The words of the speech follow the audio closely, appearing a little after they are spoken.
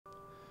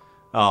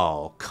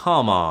Oh,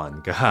 come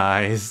on,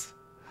 guys.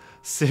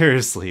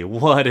 Seriously,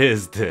 what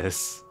is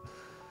this?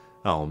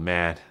 Oh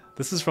man,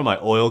 this is from my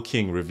Oil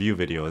King review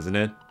video, isn't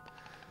it?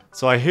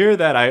 So I hear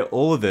that I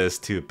owe this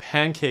to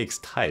Pancakes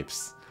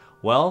Types.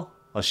 Well,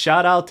 a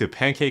shout out to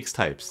Pancakes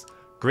Types.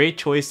 Great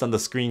choice on the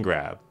screen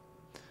grab.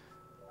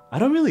 I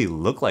don't really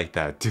look like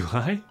that, do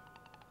I?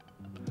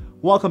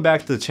 Welcome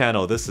back to the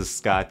channel, this is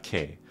Scott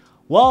K.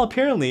 Well,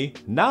 apparently,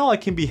 now I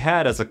can be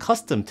had as a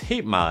custom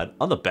tape mod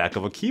on the back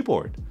of a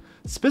keyboard.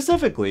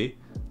 Specifically,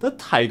 the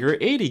Tiger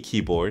 80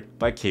 keyboard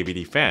by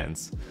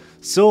KBDfans.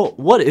 So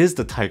what is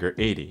the Tiger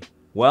 80?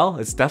 Well,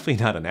 it's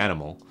definitely not an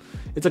animal.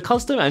 It's a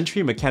custom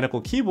entry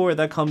mechanical keyboard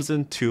that comes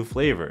in two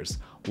flavors.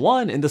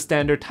 One in the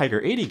standard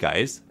Tiger 80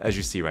 guise, as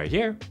you see right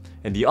here,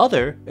 and the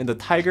other in the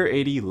Tiger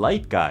 80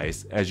 LITE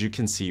guise, as you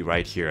can see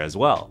right here as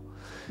well.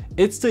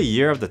 It's the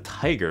year of the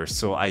tiger,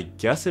 so I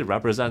guess it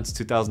represents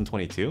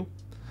 2022?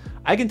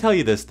 I can tell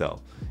you this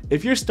though,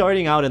 if you're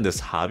starting out in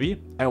this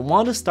hobby and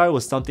want to start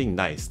with something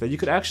nice that you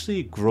could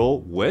actually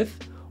grow with,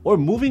 or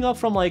moving up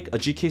from like a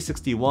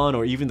GK61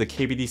 or even the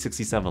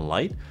KBD67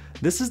 LITE,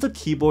 this is the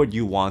keyboard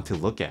you want to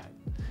look at.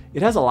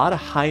 It has a lot of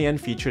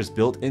high-end features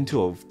built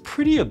into a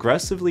pretty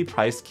aggressively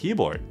priced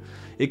keyboard.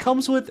 It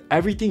comes with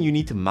everything you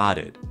need to mod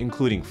it,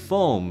 including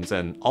foams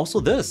and also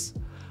this,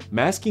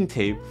 masking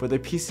tape for the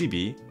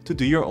PCB to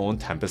do your own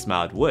Tempest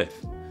mod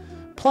with.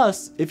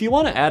 Plus, if you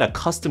want to add a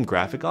custom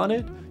graphic on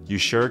it, you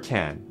sure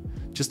can.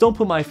 Just don't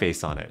put my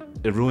face on it,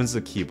 it ruins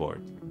the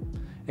keyboard.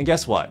 And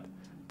guess what?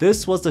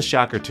 This was the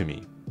shocker to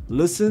me.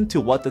 Listen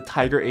to what the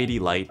Tiger 80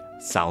 LITE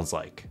sounds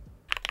like.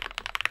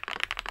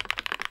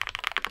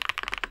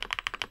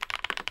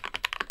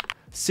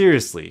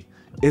 Seriously,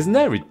 isn't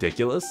that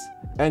ridiculous?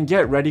 And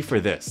get ready for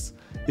this.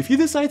 If you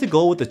decide to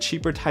go with the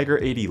cheaper Tiger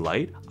 80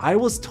 LITE, I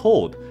was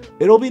told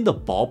it'll be in the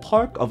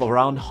ballpark of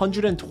around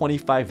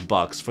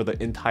 $125 for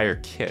the entire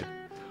kit.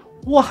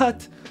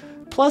 What?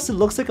 Plus it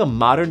looks like a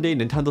modern day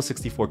Nintendo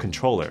 64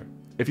 controller.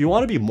 If you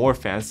want to be more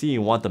fancy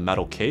and want the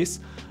metal case,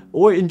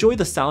 or enjoy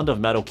the sound of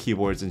metal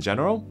keyboards in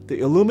general,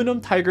 the aluminum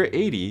Tiger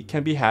 80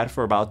 can be had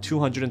for about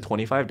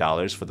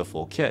 $225 for the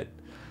full kit.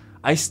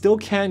 I still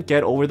can't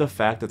get over the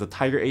fact that the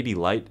Tiger 80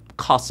 LITE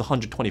costs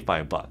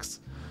 $125.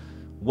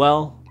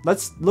 Well,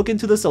 let's look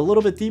into this a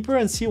little bit deeper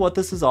and see what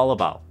this is all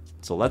about.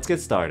 So let's get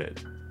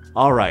started.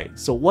 Alright,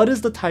 so what is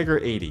the Tiger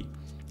 80?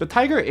 The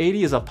Tiger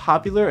 80 is a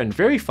popular and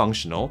very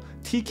functional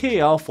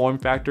TKL form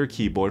factor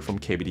keyboard from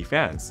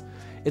KBDfans.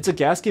 It's a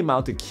gasket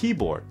mounted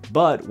keyboard,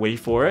 but wait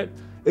for it,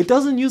 it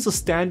doesn't use the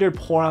standard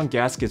pour-on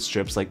gasket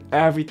strips like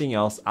everything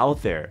else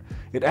out there.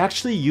 It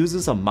actually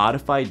uses a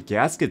modified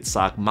gasket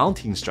sock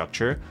mounting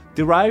structure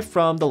derived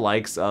from the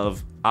likes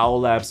of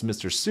Owlab's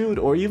Mr. Suit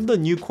or even the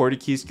new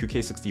Keyboard's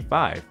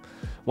QK65.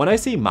 When I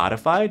say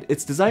modified,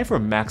 it's designed for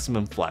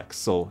maximum flex,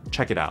 so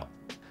check it out.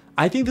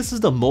 I think this is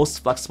the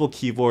most flexible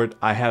keyboard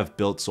I have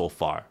built so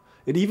far.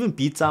 It even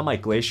beats out my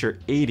Glacier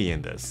 80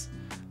 in this.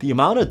 The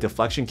amount of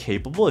deflection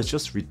capable is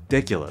just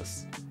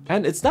ridiculous.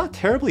 And it's not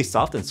terribly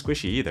soft and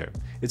squishy either.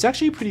 It's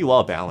actually pretty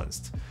well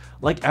balanced.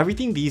 Like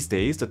everything these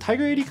days, the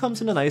Tiger 80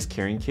 comes in a nice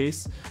carrying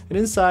case, and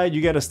inside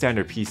you get a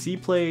standard PC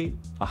plate,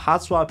 a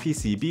hot swap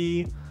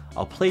PCB,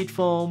 a plate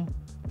foam,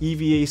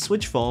 EVA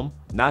switch foam,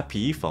 not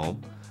PE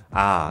foam,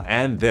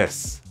 and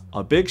this,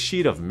 a big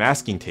sheet of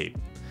masking tape.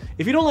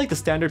 If you don't like the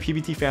standard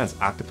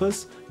PBTFans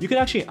octopus, you can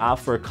actually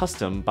opt for a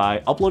custom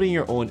by uploading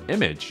your own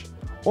image,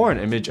 or an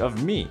image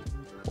of me,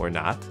 or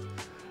not.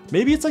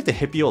 Maybe it's like the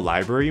Hippio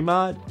library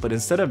mod, but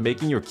instead of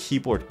making your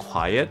keyboard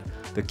quiet,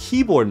 the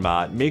keyboard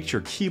mod makes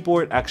your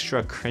keyboard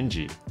extra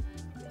cringy.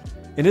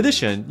 In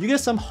addition, you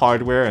get some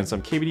hardware and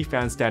some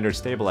KBDfans standard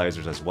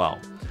stabilizers as well.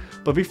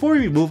 But before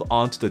we move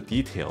on to the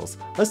details,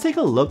 let's take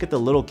a look at the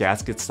little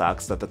gasket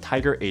socks that the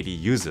Tiger 80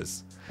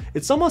 uses.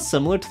 It's somewhat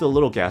similar to the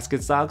little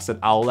gasket socks that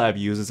Owlab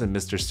uses in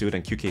Mr. Suit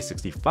and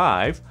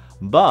QK65,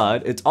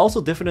 but it's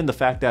also different in the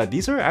fact that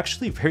these are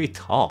actually very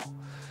tall.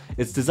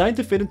 It's designed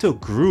to fit into a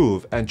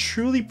groove and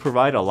truly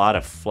provide a lot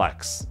of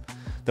flex.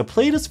 The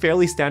plate is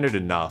fairly standard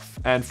enough,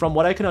 and from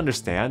what I can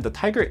understand, the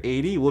Tiger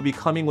 80 will be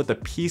coming with the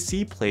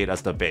PC plate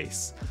as the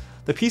base.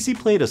 The PC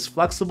plate is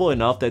flexible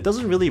enough that it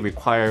doesn't really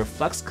require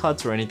flex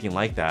cuts or anything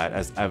like that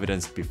as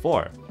evidenced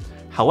before.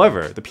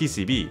 However, the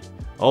PCB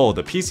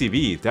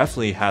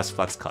definitely has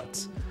flex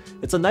cuts.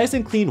 It's a nice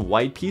and clean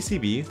white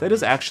PCB that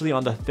is actually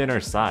on the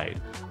thinner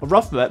side. A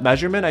rough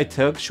measurement I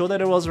took showed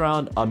that it was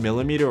around a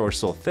millimeter or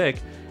so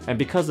thick, and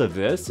because of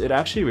this, it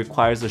actually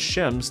requires the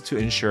shims to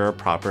ensure a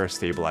proper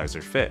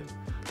stabilizer fit.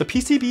 The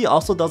PCB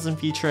also doesn't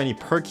feature any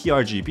per-key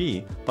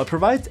RGB, but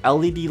provides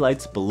LED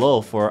lights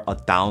below for a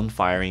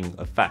down-firing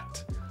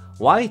effect.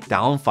 Why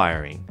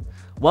down-firing?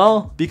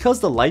 Well, because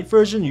the LITE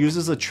version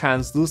uses a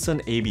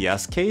translucent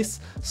ABS case,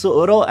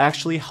 so it'll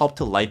actually help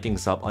to light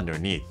things up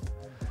underneath.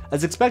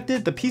 As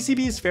expected, the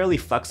PCB is fairly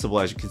flexible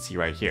as you can see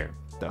right here.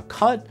 The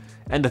cut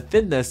and the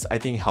thinness I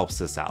think helps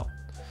this out.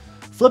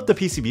 Flip the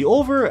PCB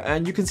over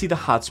and you can see the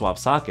hot swap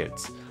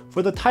sockets.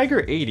 For the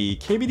Tiger 80,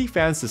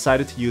 KBDfans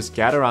decided to use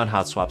Gateron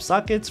hot swap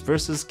sockets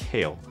versus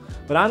Kale,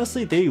 but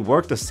honestly they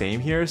work the same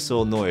here,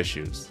 so no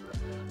issues.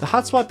 The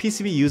hotspot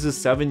PCB uses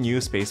 7U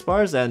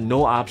spacebars and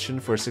no option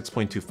for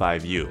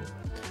 6.25U.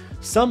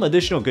 Some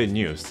additional good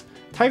news.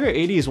 Tiger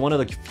 80 is one of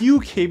the few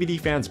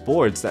KBDfans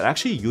boards that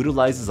actually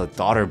utilizes a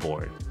daughter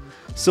board.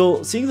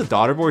 So seeing the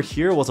daughter board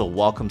here was a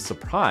welcome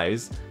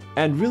surprise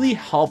and really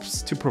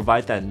helps to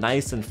provide that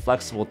nice and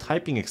flexible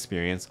typing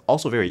experience,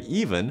 also very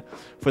even,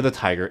 for the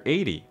Tiger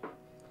 80.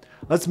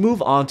 Let's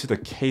move on to the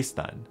case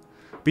then.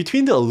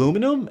 Between the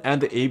aluminum and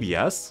the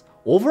ABS,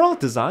 overall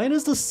design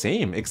is the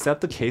same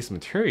except the case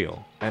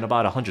material, and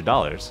about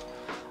 $100.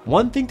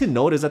 One thing to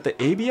note is that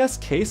the ABS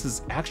case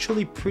is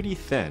actually pretty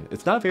thin.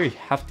 It's not very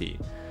hefty.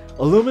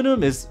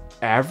 Aluminum is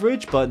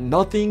average, but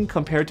nothing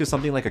compared to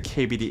something like a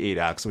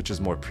KBD8X, which is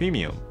more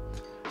premium.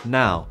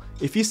 Now,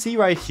 if you see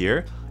right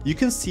here, you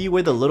can see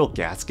where the little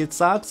gasket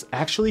slots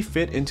actually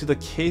fit into the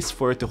case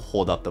for it to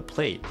hold up the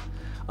plate.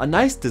 A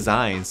nice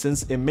design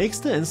since it makes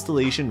the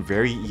installation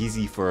very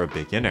easy for a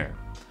beginner.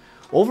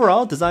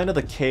 Overall, design of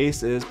the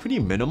case is pretty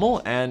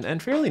minimal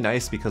and fairly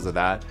nice because of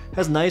that.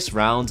 Has nice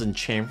rounds and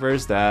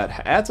chambers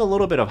that adds a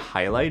little bit of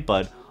highlight,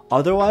 but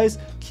otherwise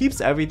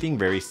keeps everything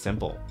very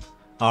simple.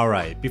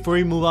 Alright, before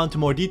we move on to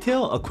more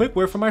detail, a quick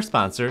word from our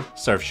sponsor,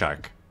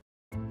 Surfshark.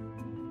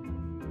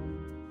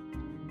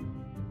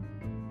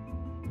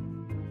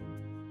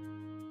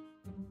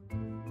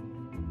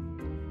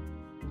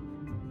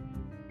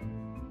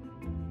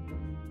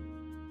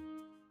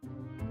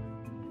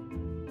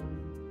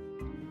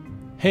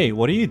 Hey,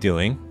 what are you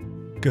doing?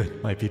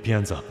 Good, my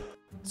VPN's up.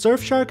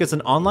 Surfshark is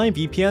an online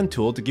VPN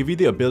tool to give you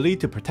the ability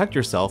to protect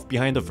yourself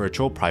behind a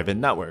virtual private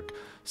network.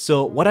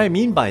 So what I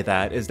mean by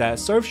that is that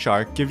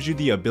Surfshark gives you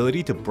the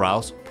ability to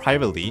browse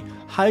privately,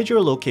 hide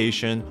your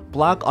location,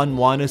 block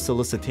unwanted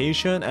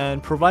solicitation,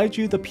 and provide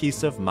you the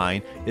peace of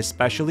mind,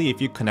 especially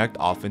if you connect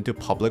often to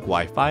public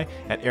Wi-Fi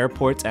at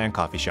airports and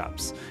coffee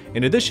shops.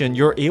 In addition,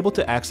 you're able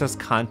to access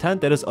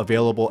content that is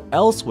available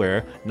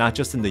elsewhere, not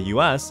just in the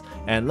US,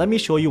 and let me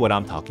show you what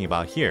I'm talking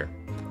about here.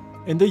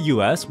 In the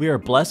US, we are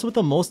blessed with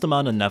the most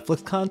amount of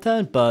Netflix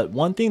content, but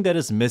one thing that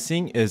is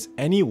missing is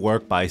any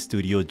work by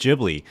Studio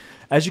Ghibli.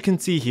 As you can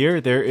see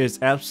here, there is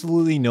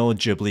absolutely no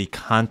Ghibli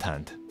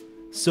content.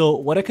 So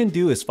what I can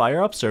do is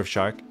fire up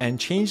Surfshark and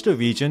change the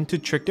region to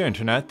trick the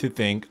internet to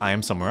think I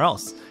am somewhere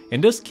else. In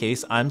this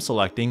case, I'm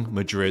selecting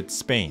Madrid,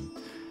 Spain.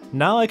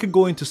 Now I can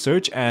go into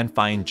search and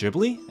find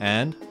Ghibli,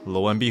 and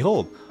lo and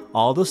behold,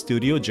 all the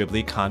Studio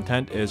Ghibli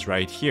content is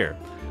right here.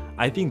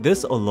 I think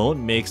this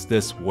alone makes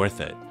this worth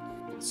it.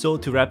 So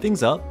to wrap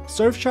things up,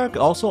 Surfshark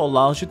also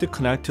allows you to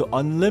connect to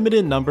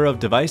unlimited number of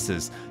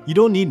devices. You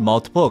don't need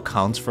multiple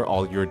accounts for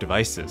all your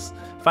devices.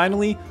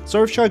 Finally,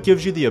 Surfshark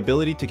gives you the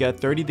ability to get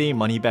 30-day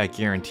money-back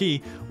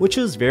guarantee, which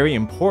is very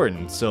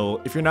important. So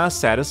if you're not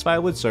satisfied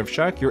with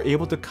Surfshark, you're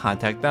able to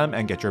contact them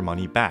and get your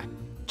money back.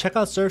 Check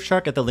out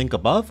Surfshark at the link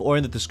above or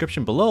in the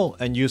description below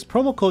and use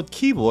promo code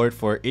Keyboard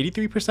for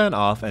 83%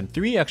 off and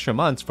 3 extra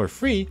months for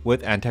free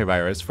with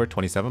antivirus for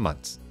 27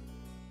 months.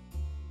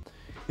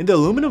 In the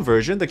aluminum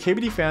version, the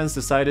KBDfans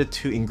decided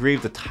to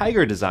engrave the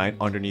tiger design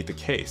underneath the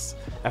case.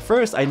 At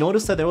first, I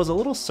noticed that there was a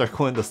little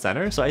circle in the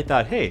center, so I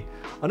thought, hey,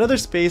 another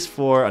space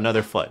for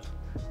another foot.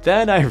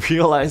 Then I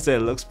realized that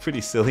it looks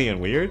pretty silly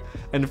and weird,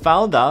 and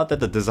found out that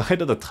the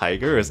design of the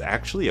tiger is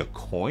actually a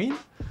coin?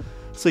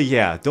 So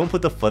yeah, don't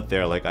put the foot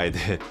there like I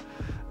did.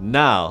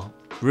 Now,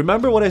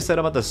 remember what I said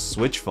about the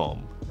switch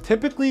foam.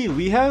 Typically,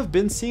 we have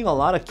been seeing a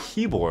lot of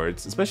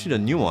keyboards, especially the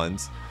new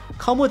ones,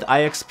 come with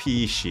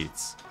IXP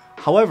sheets.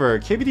 However,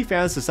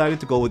 KBDfans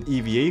decided to go with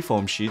EVA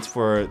foam sheets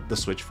for the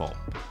switch foam.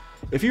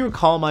 If you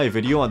recall my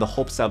video on the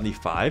Hope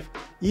 75,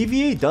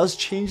 EVA does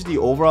change the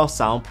overall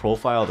sound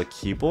profile of the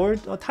keyboard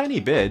a tiny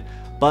bit,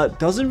 but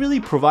doesn't really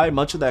provide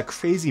much of that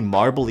crazy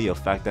marbly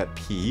effect that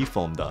PE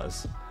foam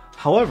does.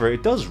 However,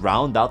 it does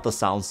round out the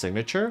sound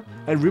signature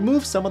and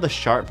remove some of the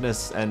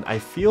sharpness, and I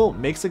feel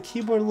makes the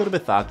keyboard a little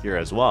bit thockier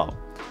as well.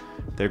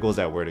 There goes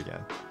that word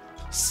again.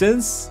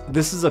 Since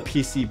this is a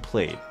PC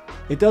plate,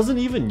 it doesn't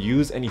even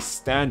use any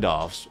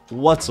standoffs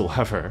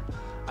whatsoever.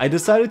 I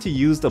decided to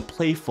use the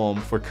plate foam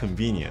for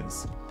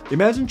convenience.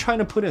 Imagine trying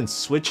to put in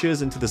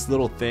switches into this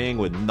little thing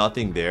with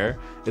nothing there.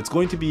 It's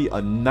going to be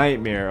a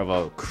nightmare of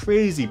a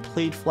crazy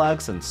plate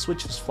flex and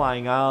switches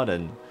flying out,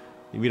 and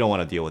we don't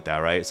want to deal with that,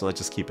 right? So let's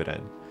just keep it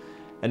in.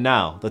 And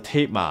now, the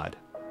tape mod.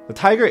 The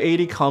Tiger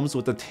 80 comes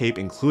with the tape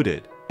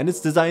included, and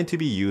it's designed to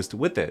be used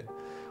with it.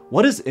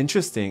 What is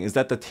interesting is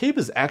that the tape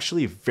is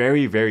actually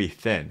very, very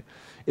thin.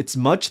 It's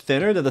much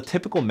thinner than the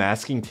typical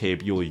masking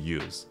tape you will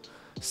use.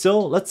 So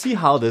let's see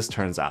how this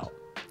turns out.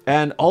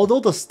 And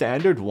although the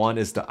standard one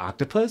is the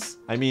octopus,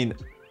 I mean,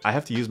 I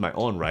have to use my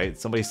own, right?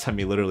 Somebody sent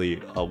me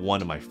literally a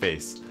one in my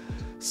face.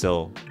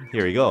 So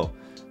here we go.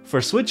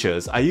 For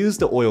switches, I use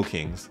the Oil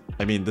Kings.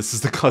 I mean, this is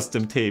the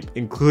custom tape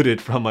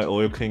included from my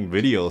Oil King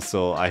video,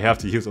 so I have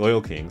to use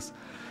Oil Kings.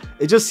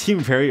 It just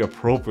seemed very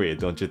appropriate,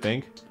 don't you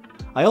think?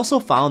 I also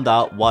found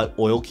out what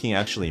Oil King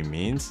actually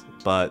means,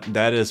 but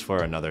that is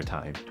for another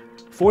time.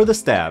 For the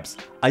stabs,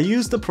 I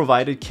used the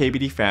provided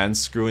KBDfans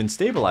screw-in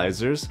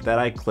stabilizers that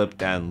I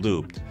clipped and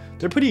looped.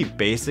 They're pretty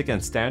basic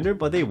and standard,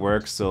 but they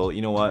work, so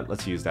you know what,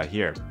 let's use that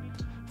here.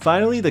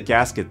 Finally, the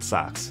gasket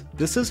socks.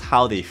 This is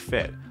how they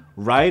fit,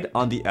 right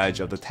on the edge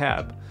of the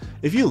tab.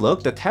 If you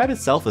look, the tab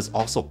itself is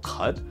also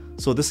cut,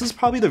 so this is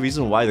probably the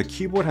reason why the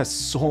keyboard has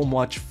so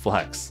much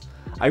flex.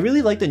 I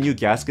really like the new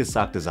gasket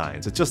sock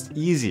designs. It's just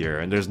easier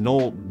and there's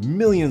no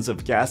millions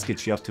of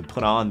gaskets you have to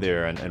put on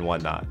there and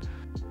whatnot.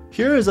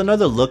 Here is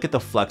another look at the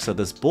flex of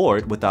this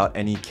board without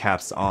any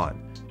caps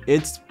on.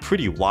 It's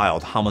pretty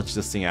wild how much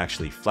this thing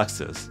actually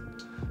flexes.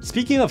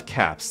 Speaking of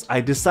caps,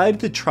 I decided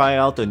to try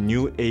out the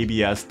new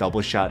ABS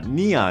double shot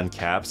neon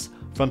caps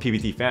from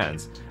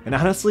PBTFans, and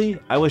honestly,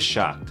 I was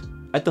shocked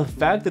at the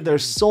fact that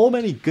there's so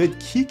many good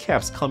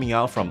keycaps coming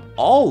out from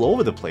all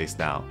over the place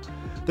now.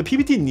 The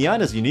PBT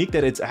neon is unique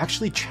that it's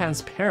actually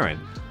transparent.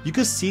 You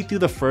could see through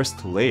the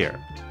first layer.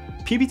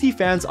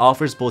 PBTFans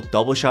offers both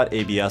double shot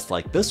ABS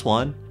like this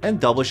one and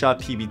double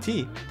shot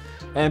PBT.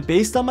 And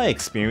based on my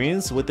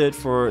experience with it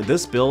for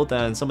this build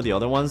and some of the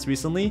other ones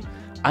recently,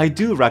 I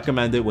do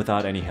recommend it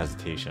without any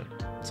hesitation.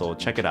 So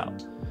check it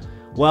out.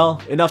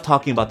 Well, enough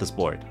talking about this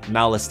board.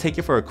 Now let's take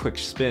it for a quick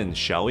spin,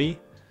 shall we?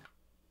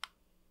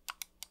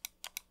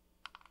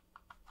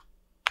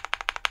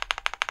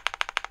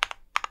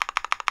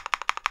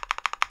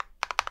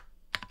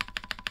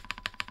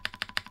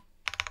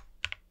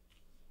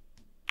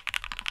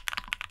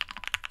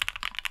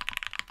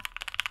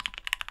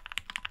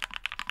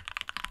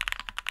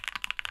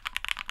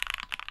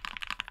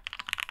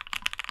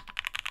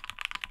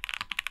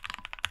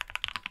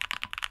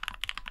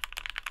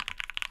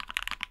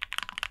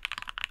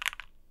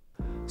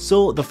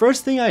 So the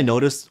first thing I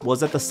noticed was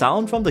that the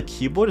sound from the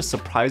keyboard is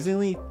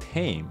surprisingly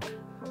tame.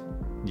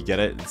 You get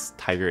it? It's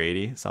Tiger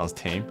 80, sounds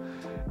tame.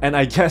 And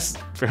I guess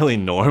fairly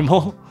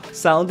normal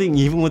sounding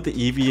even with the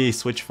EVA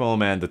switch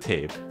foam and the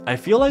tape. I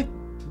feel like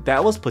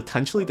that was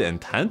potentially the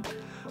intent,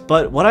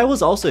 but what I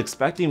was also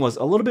expecting was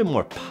a little bit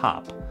more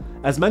pop.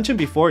 As mentioned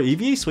before,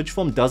 EVA switch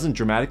foam doesn't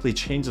dramatically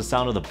change the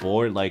sound of the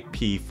board like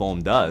PE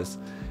foam does.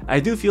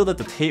 I do feel that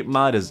the tape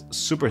mod is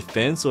super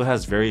thin, so it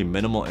has very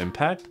minimal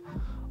impact.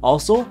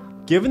 Also,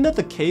 given that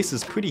the case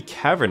is pretty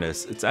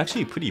cavernous, it's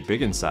actually pretty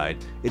big inside,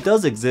 it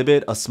does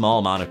exhibit a small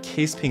amount of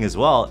case ping as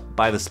well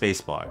by the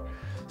spacebar.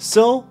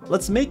 So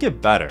let's make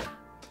it better.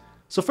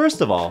 So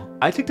first of all,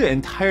 I took the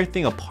entire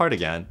thing apart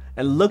again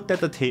and looked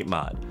at the tape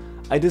mod.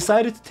 I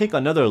decided to take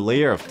another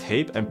layer of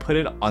tape and put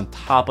it on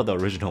top of the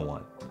original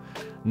one.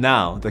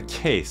 Now, the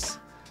case.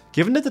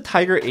 Given that the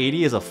Tiger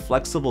 80 is a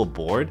flexible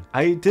board,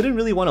 I didn't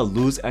really want to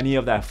lose any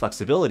of that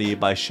flexibility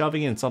by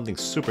shoving in something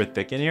super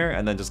thick in here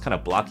and then just kind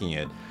of blocking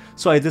it.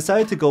 So I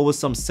decided to go with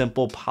some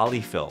simple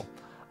polyfill.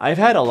 I've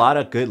had a lot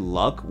of good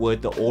luck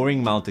with the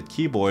O-ring mounted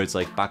keyboards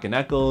like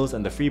Bakenekos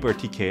and the Freebird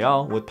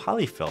TKL with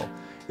polyfill.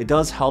 It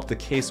does help the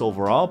case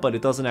overall, but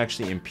it doesn't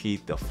actually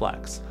impede the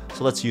flex.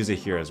 So let's use it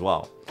here as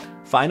well.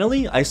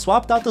 Finally, I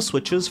swapped out the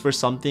switches for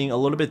something a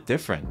little bit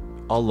different,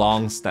 a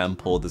long stem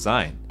pull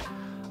design.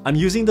 I'm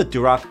using the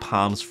Durock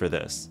POMs for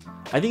this.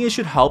 I think it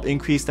should help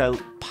increase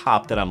that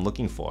pop that I'm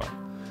looking for.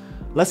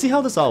 Let's see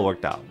how this all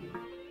worked out.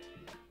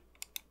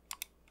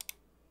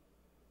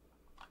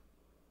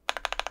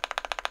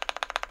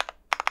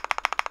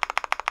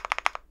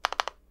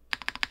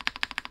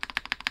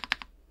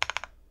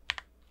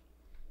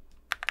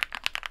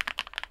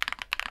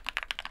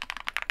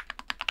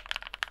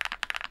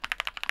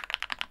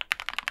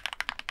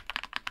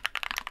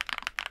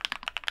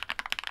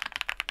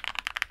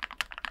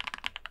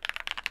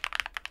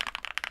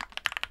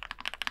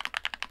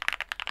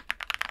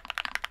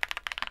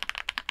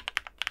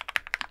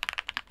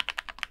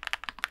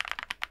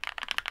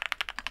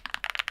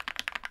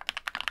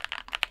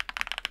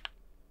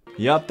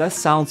 Yup, that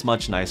sounds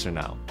much nicer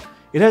now.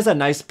 It has a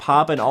nice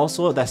pop, and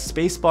also that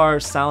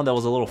spacebar sound that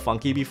was a little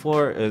funky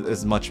before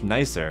is much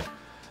nicer.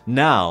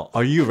 Now,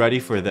 are you ready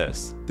for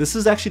this? This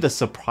is actually the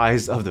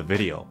surprise of the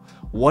video.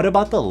 What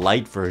about the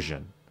LITE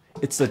version?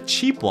 It's a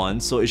cheap one,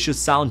 so it should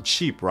sound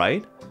cheap,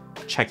 right?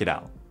 Check it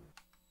out.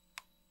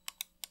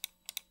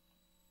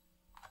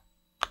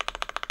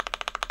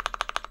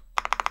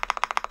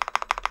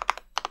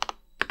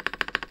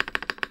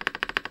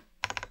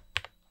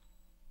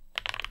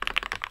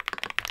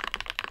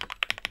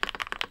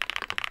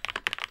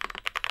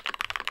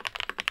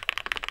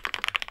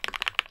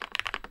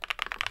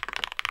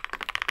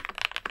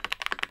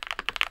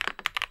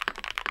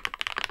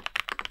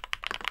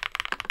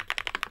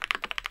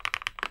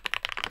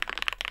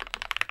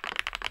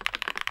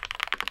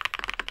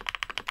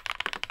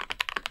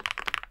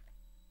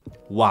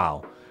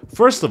 Wow.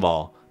 First of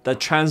all, the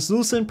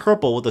translucent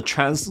purple with the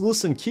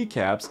translucent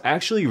keycaps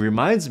actually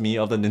reminds me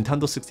of the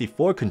Nintendo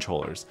 64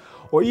 controllers,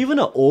 or even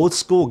an old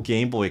school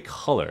Game Boy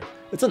Color.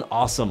 It's an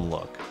awesome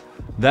look.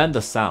 Then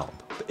the sound.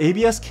 The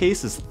ABS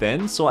case is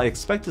thin, so I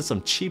expected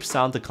some cheap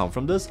sound to come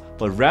from this,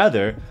 but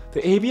rather,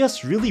 the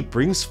ABS really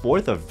brings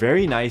forth a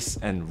very nice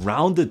and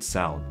rounded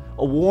sound,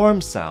 a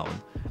warm sound.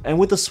 And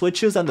with the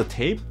switches and the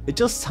tape, it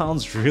just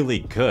sounds really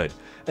good.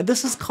 And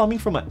this is coming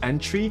from an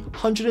entry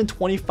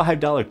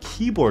 $125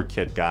 keyboard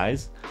kit,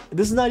 guys.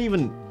 This is not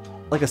even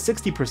like a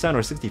 60% or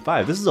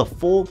 65%. This is a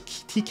full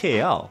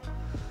TKL.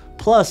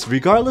 Plus,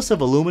 regardless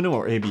of aluminum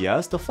or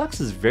ABS, the flex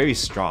is very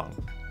strong.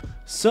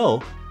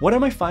 So, what are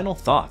my final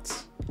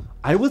thoughts?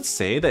 I would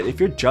say that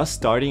if you're just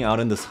starting out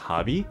in this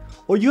hobby,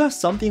 or you have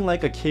something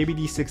like a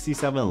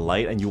KBD67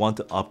 LITE and you want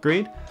to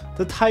upgrade,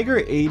 the Tiger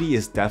 80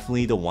 is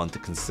definitely the one to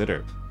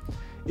consider.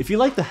 If you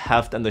like the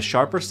heft and the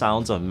sharper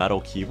sounds of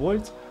metal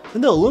keyboards,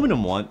 then the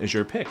aluminum one is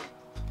your pick.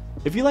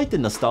 If you like the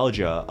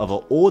nostalgia of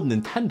an old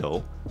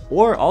Nintendo,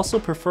 or also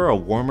prefer a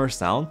warmer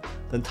sound,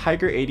 then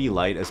Tiger 80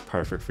 LITE is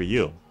perfect for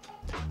you.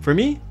 For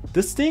me,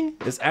 this thing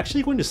is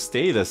actually going to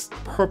stay this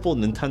purple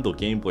Nintendo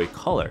Game Boy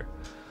color.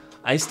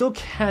 I still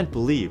can't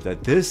believe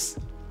that this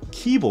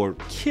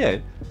keyboard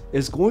kit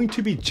is going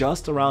to be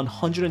just around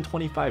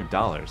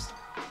 $125.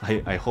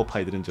 I hope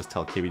I didn't just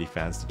tell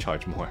KBDfans to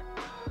charge more.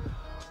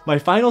 My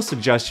final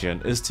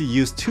suggestion is to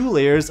use 2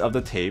 layers of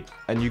the tape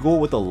and you go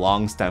with a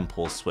long stem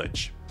pull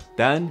switch.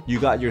 Then you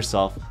got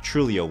yourself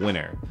truly a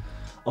winner.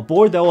 A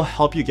board that will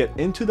help you get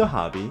into the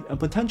hobby and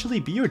potentially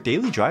be your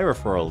daily driver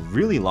for a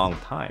really long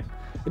time.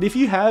 And if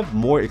you have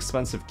more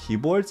expensive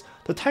keyboards,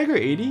 the Tiger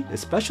 80,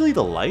 especially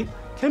the LITE,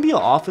 can be an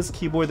office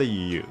keyboard that you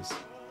use.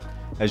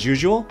 As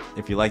usual,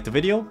 if you liked the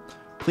video,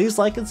 please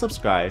like and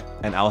subscribe,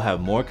 and I'll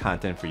have more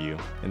content for you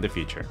in the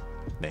future.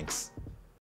 Thanks.